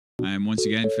I am once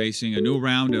again facing a new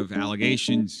round of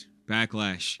allegations,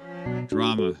 backlash,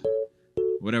 drama,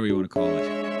 whatever you want to call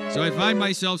it. So I find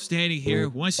myself standing here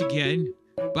once again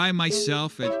by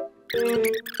myself at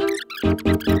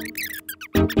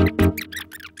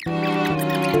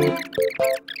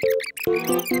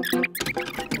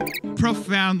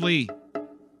profoundly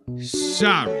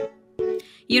sorry.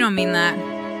 You don't mean that.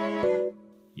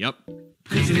 Yep.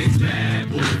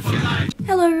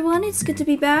 Hello everyone, it's good to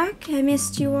be back. I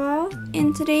missed you all.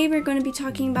 And today we're going to be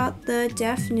talking about the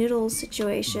deaf Noodles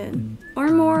situation. Or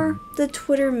more, the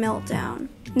Twitter meltdown.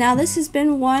 Now this has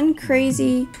been one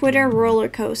crazy Twitter roller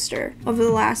coaster over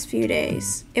the last few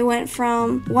days. It went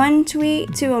from one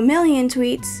tweet to a million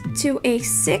tweets to a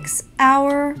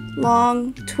 6-hour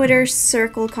long Twitter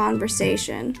circle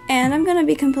conversation. And I'm gonna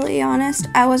be completely honest,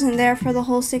 I wasn't there for the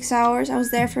whole 6 hours. I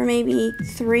was there for maybe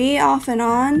 3 off and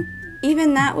on.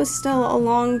 Even that was still a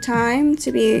long time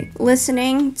to be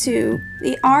listening to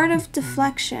the art of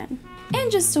deflection.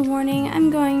 And just a warning, I'm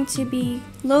going to be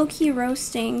low-key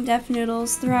roasting Deaf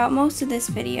Noodles throughout most of this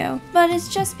video, but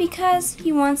it's just because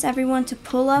he wants everyone to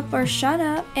pull up or shut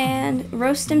up and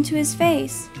roast him to his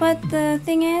face. But the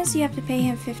thing is, you have to pay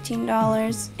him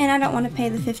 $15, and I don't want to pay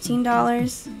the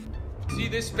 $15. See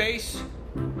this space?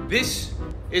 This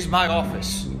is my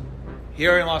office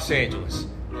here in Los Angeles,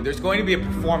 and there's going to be a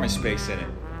performance space in it.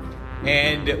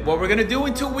 And what we're going to do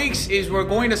in 2 weeks is we're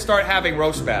going to start having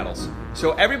roast battles.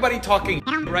 So everybody talking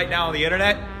right now on the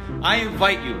internet, I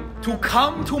invite you to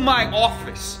come to my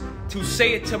office to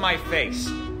say it to my face.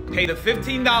 Pay the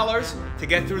 $15 to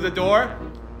get through the door,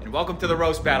 and welcome to the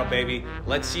roast battle, baby.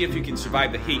 Let's see if you can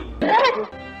survive the heat.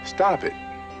 Stop it.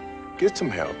 Get some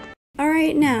help.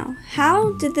 Alright, now,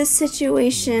 how did this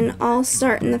situation all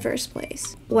start in the first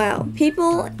place? Well,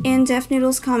 people in Deaf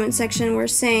Noodle's comment section were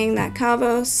saying that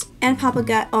Kavos and Papa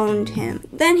Gut owned him.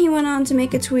 Then he went on to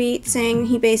make a tweet saying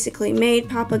he basically made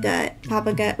Papa Gut.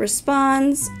 Papa Gut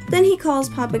responds. Then he calls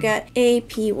Papa Gut a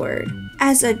P-word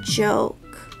as a joke.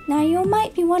 Now you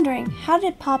might be wondering, how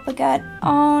did Papa Gut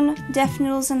own Deaf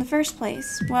Noodles in the first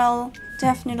place? Well,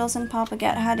 Deaf Noodles and Papa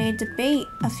Gut had a debate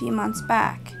a few months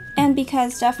back. And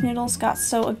because Deaf Noodles got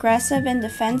so aggressive and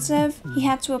defensive, he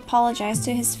had to apologize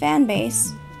to his fan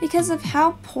base because of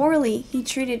how poorly he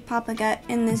treated Papa Gut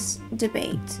in this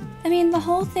debate. I mean, the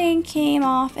whole thing came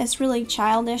off as really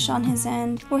childish on his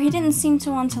end, where he didn't seem to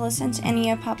want to listen to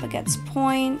any of Papa Gut's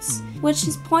points, which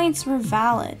his points were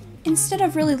valid. Instead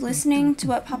of really listening to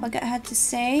what Papa Gut had to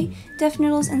say, Deaf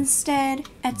Noodles instead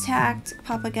attacked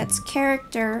Papa Gut's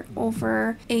character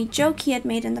over a joke he had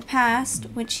made in the past,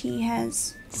 which he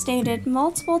has stated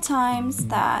multiple times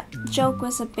that joke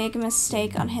was a big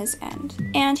mistake on his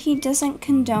end, and he doesn't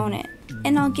condone it.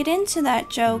 And I'll get into that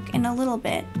joke in a little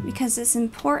bit because it's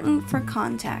important for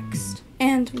context.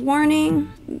 And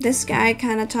warning, this guy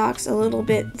kind of talks a little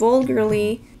bit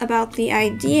vulgarly about the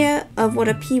idea of what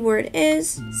a P-word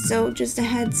is, so just a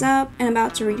heads up, I'm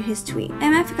about to read his tweet.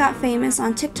 MF got famous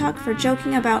on TikTok for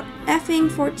joking about effing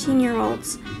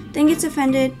 14-year-olds, then gets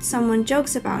offended someone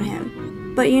jokes about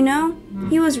him. But you know,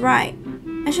 he was right.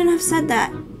 I shouldn't have said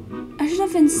that. I should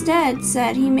have instead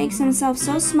said he makes himself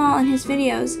so small in his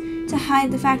videos to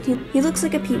hide the fact he looks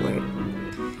like a P-word.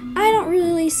 I don't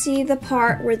really see the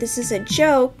part where this is a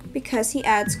joke because he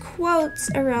adds quotes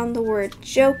around the word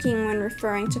joking when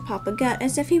referring to Papa Gut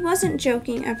as if he wasn't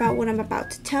joking about what I'm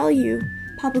about to tell you.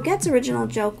 Papa Gut's original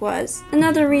joke was.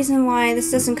 Another reason why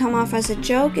this doesn't come off as a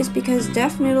joke is because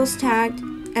Deaf Noodles tagged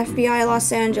FBI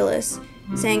Los Angeles,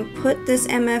 saying put this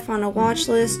MF on a watch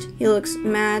list, he looks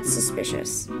mad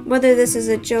suspicious. Whether this is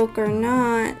a joke or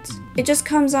not, it just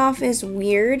comes off as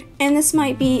weird. And this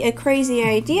might be a crazy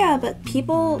idea, but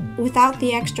people without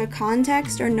the extra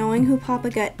context or knowing who Papa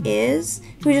Gut is,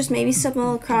 who just maybe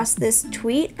stumble across this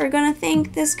tweet, are gonna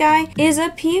think this guy is a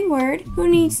P-word who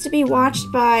needs to be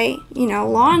watched by,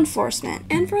 law enforcement.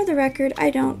 And for the record, I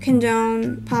don't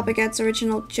condone Papa Gut's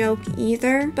original joke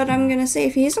either, but I'm gonna say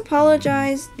if he's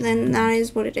apologized, then that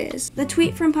is what it is. The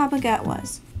tweet from Papa Gut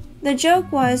was, the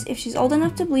joke was, if she's old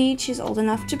enough to bleed, she's old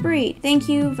enough to breed. Thank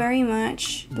you very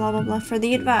much, blah blah blah, for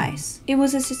the advice. It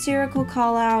was a satirical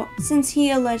call out since he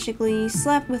allegedly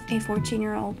slept with a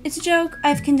 14-year-old. It's a joke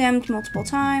I've condemned multiple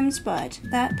times, but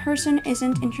that person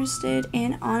isn't interested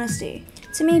in honesty.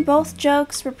 To me, both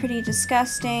jokes were pretty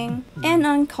disgusting and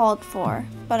uncalled for,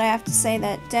 but I have to say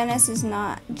that Dennis is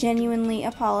not genuinely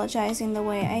apologizing the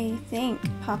way I think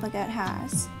Papa Gut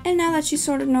has. And now that you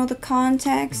sort of know the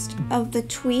context of the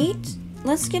tweet,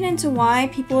 let's get into why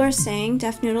people are saying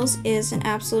Def Noodles is an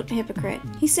absolute hypocrite.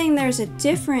 He's saying there's a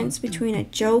difference between a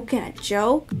joke and a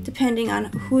joke, depending on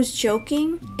who's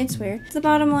joking. It's weird. The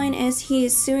bottom line is he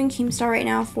is suing Keemstar right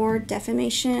now for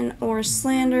defamation or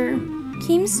slander.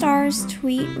 Keemstar's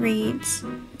tweet reads,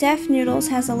 Def Noodles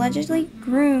has allegedly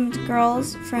groomed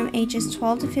girls from ages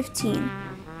 12 to 15.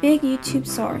 Big YouTube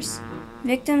source.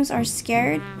 Victims are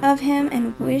scared of him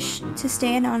and wish to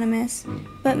stay anonymous,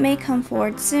 but may come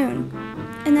forward soon.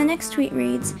 And the next tweet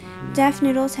reads, Def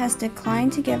Noodles has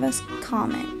declined to give us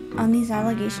comment on these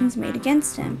allegations made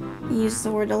against him. He used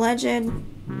the word alleged,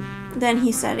 then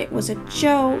he said it was a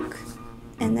joke,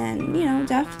 and then,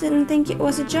 Def didn't think it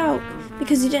was a joke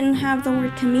because he didn't have the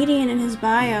word comedian in his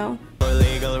bio. For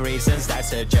legal reasons,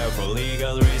 that's a joke. For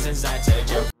legal reasons, that's a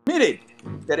joke. Admitted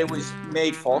that it was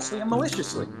made falsely and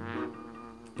maliciously.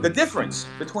 The difference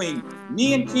between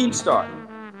me and Keemstar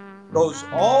goes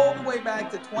all the way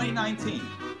back to 2019.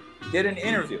 Did an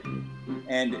interview,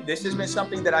 and this has been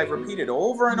something that I've repeated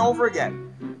over and over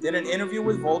again. Did an interview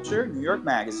with Vulture, New York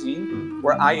Magazine,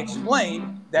 where I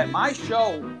explained that my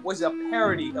show was a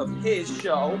parody of his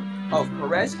show, of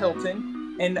Perez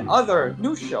Hilton, and other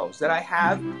news shows, that I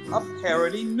have a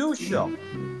parody news show.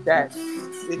 That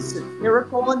it's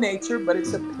satirical in nature, but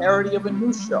it's a parody of a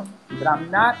news show. That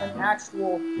I'm not an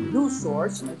actual news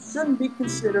source and shouldn't be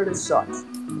considered as such.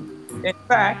 In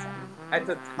fact, at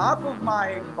the top of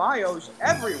my bios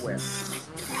everywhere.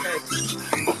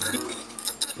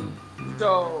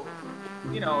 So,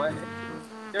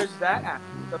 there's that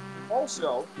aspect.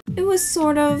 Also, it was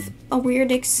sort of a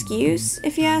weird excuse,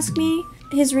 if you ask me.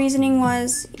 His reasoning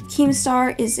was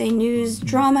Keemstar is a news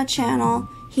drama channel.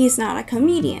 He's not a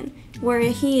comedian, where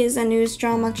he is a news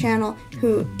drama channel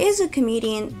who is a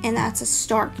comedian, and that's a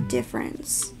stark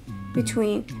difference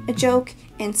between a joke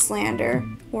and slander,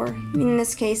 or in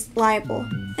this case, libel.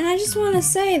 And I just want to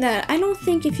say that I don't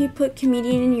think if you put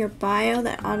comedian in your bio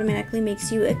that automatically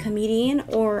makes you a comedian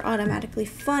or automatically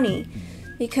funny.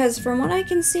 Because from what I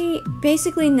can see,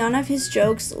 basically none of his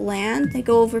jokes land. They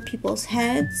go over people's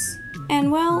heads.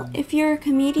 And well, if you're a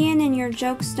comedian and your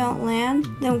jokes don't land,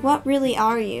 then what really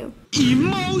are you?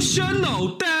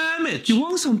 Emotional damage. You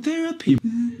want some therapy?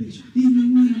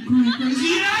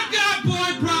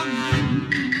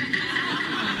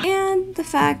 And the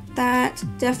fact that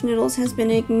Def Noodles has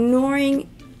been ignoring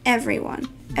everyone.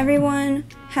 Everyone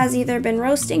has either been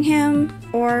roasting him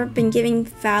or been giving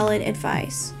valid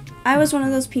advice. I was one of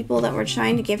those people that were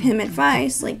trying to give him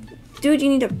advice, like, dude, you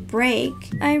need a break.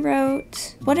 I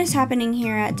wrote, what is happening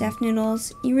here at Def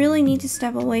Noodles? You really need to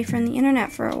step away from the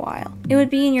internet for a while. It would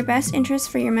be in your best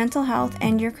interest for your mental health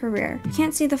and your career. You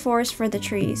can't see the forest for the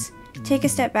trees. Take a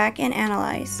step back and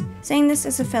analyze. Saying this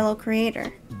as a fellow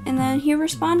creator. And then he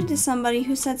responded to somebody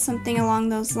who said something along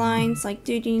those lines, like,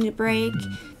 dude, you need a break.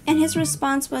 And his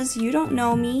response was, you don't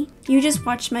know me. You just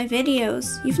watch my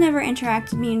videos. You've never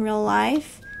interacted with me in real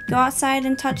life. Go outside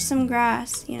and touch some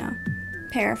grass,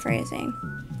 paraphrasing.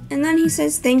 And then he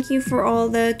says thank you for all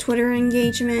the Twitter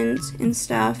engagement and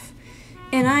stuff.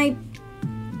 And I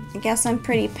guess I'm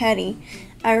pretty petty.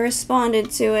 I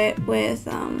responded to it with,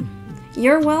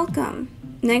 you're welcome.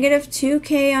 Negative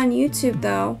 2K on YouTube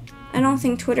though. I don't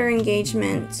think Twitter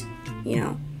engagement,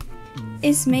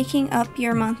 is making up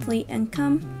your monthly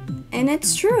income. And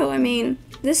it's true. I mean,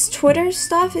 this Twitter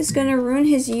stuff is gonna ruin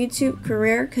his YouTube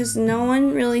career because no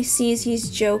one really sees he's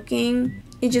joking.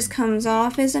 It just comes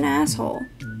off as an asshole.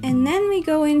 And then we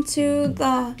go into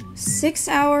the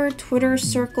 6-hour Twitter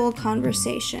circle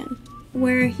conversation,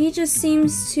 where he just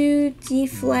seems to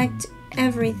deflect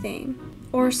everything.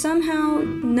 Or somehow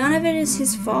none of it is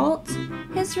his fault.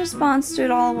 His response to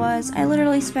it all was, I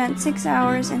literally spent 6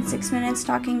 hours and 6 minutes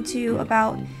talking to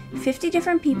about 50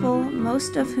 different people,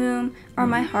 most of whom are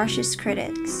my harshest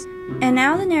critics. And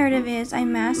now the narrative is I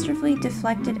masterfully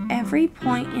deflected every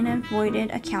point and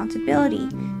avoided accountability.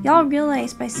 Y'all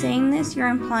realize by saying this, you're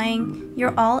implying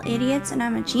you're all idiots and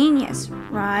I'm a genius,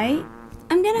 right?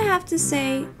 I'm gonna have to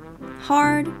say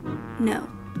hard no,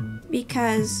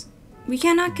 because we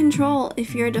cannot control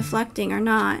if you're deflecting or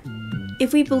not.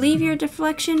 If we believe your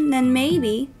deflection, then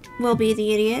maybe we'll be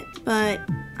the idiot, but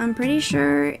I'm pretty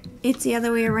sure it's the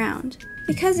other way around.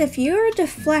 Because if you're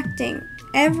deflecting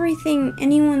everything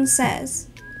anyone says,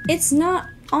 it's not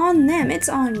on them, it's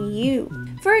on you.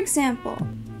 For example,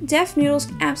 Def Noodles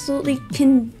absolutely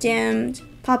condemned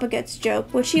Papa Gut's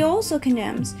joke, which he also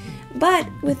condemns, but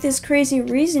with this crazy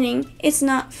reasoning, it's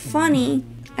not funny,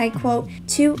 I quote,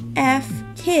 to F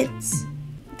kids.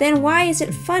 Then why is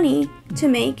it funny to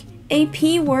make a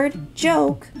P-word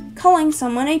joke calling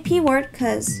someone a P-word?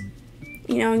 Because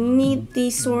You know, you need the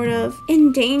sort of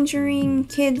endangering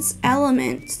kids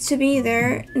element to be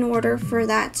there in order for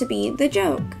that to be the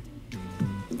joke.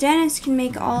 Dennis can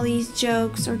make all these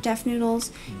jokes, or Deaf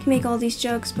Noodles can make all these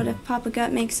jokes, but if Papa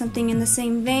Gut makes something in the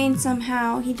same vein,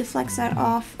 somehow he deflects that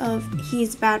off of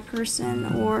he's a bad person,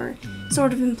 or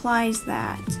sort of implies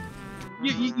that.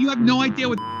 You have no idea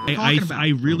what you're talking about. I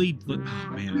really, oh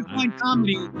man, you find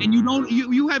comedy, and you don't.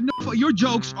 You have no. Your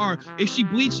jokes are if she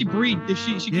bleeds, she breathes. If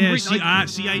she can breathe.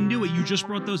 See, I knew it. You just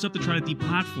brought those up to try to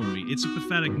deplatform me. It's a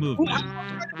pathetic move. I'm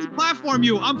trying to deplatform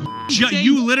you.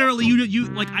 You literally,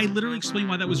 I literally explained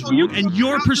why that was wrong. And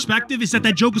your perspective is that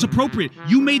joke was appropriate.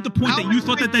 You made the point that you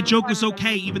thought that joke was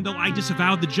okay, even though I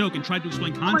disavowed the joke and tried to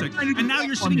explain context. And now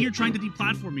you're sitting here trying to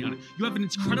deplatform me on it. You have an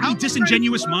incredibly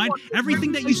disingenuous mind.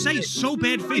 Everything that you say is so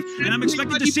bad faith, and I'm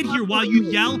expected to sit here while you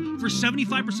yell for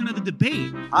 75% of the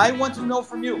debate. I want to know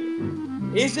from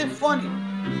you, is it funny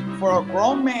for a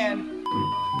grown man,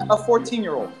 a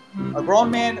 14-year-old, a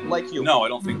grown man like you? No, I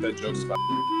don't think that joke's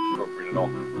appropriate at all.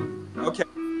 Okay.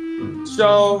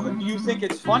 So, you think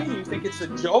it's funny? You think it's a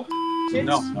joke, kids?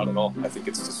 No, not at all. I think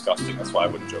it's disgusting. That's why I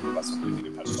wouldn't joke about something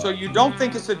being a pedophile. So you don't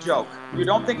think it's a joke? You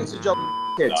don't think it's a joke,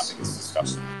 kids? No, I think it's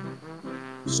disgusting.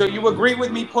 So you agree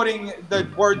with me putting the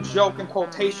word joke in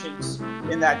quotations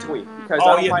in that tweet? Because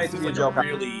I don't find it to be a joke. A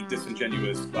really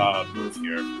disingenuous move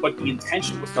here. But the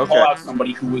intention was to call out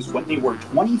somebody who was, when they were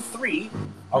 23,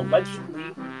 allegedly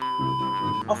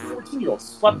a 14-year-old,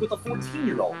 slept with a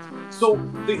 14-year-old. So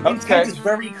the intent is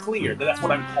very clear that that's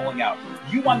what I'm calling out.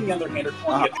 You, on the other hand, are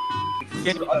calling it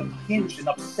because you're unhinged and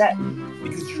upset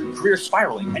because your career's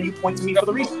spiraling, and you point to me for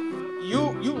the reason.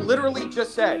 You literally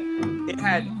just said it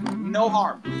had no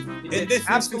harm. This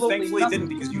absolutely thankfully didn't,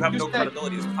 because you have no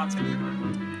credibility as a content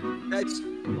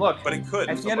creator. Look, but it could.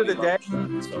 At the end of the day,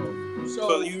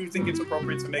 so you think it's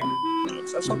appropriate to make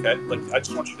jokes? That's okay. Like, I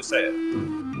just want you to say it.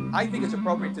 I think it's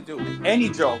appropriate to do any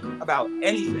joke about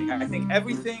anything. I think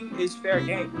everything is fair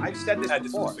game. I've said this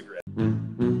before. I disagree.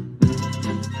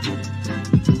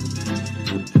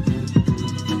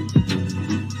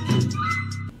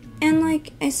 And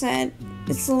like I said,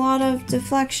 it's a lot of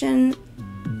deflection,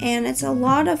 and it's a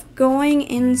lot of going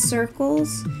in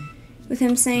circles with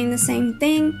him saying the same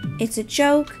thing. It's a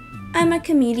joke. I'm a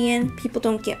comedian. People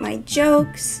don't get my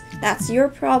jokes. That's your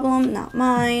problem, not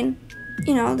mine.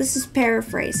 You know, this is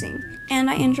paraphrasing. And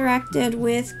I interacted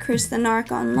with Chris the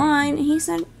Narc online, and he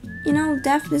said, you know,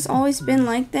 Def has always been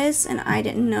like this, and I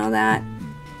didn't know that.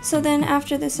 So then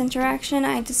after this interaction,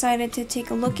 I decided to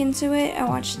take a look into it. I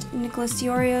watched Nicholas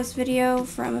Diorio's video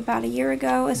from about a year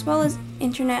ago, as well as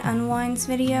Internet Unwind's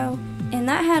video, and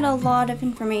that had a lot of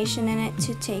information in it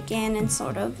to take in and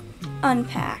sort of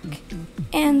unpack.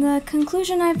 And the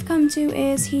conclusion I've come to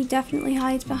is he definitely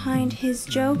hides behind his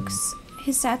jokes,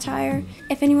 his satire.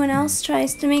 If anyone else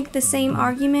tries to make the same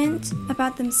argument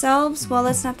about themselves, well,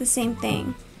 it's not the same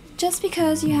thing. Just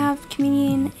because you have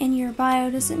comedian in your bio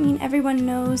doesn't mean everyone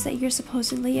knows that you're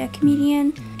supposedly a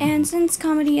comedian. And since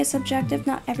comedy is subjective,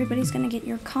 not everybody's gonna get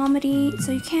your comedy,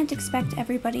 so you can't expect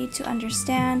everybody to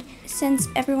understand. Since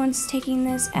everyone's taking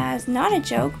this as not a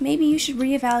joke, maybe you should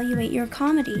reevaluate your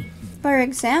comedy. For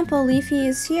example, Leafy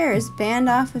is Here is banned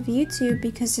off of YouTube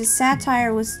because his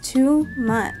satire was too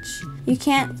much. You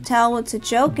can't tell what's a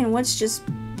joke and what's just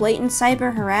blatant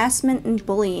cyber harassment and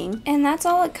bullying. And that's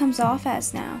all it comes off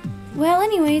as now. Well,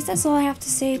 anyways, that's all I have to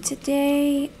say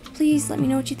today. Please let me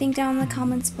know what you think down in the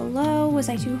comments below. Was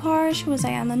I too harsh? Was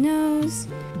I on the nose?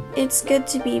 It's good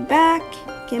to be back.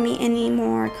 Give me any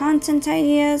more content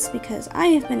ideas because I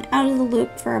have been out of the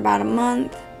loop for about a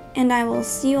month. And I will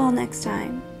see you all next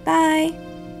time. Bye!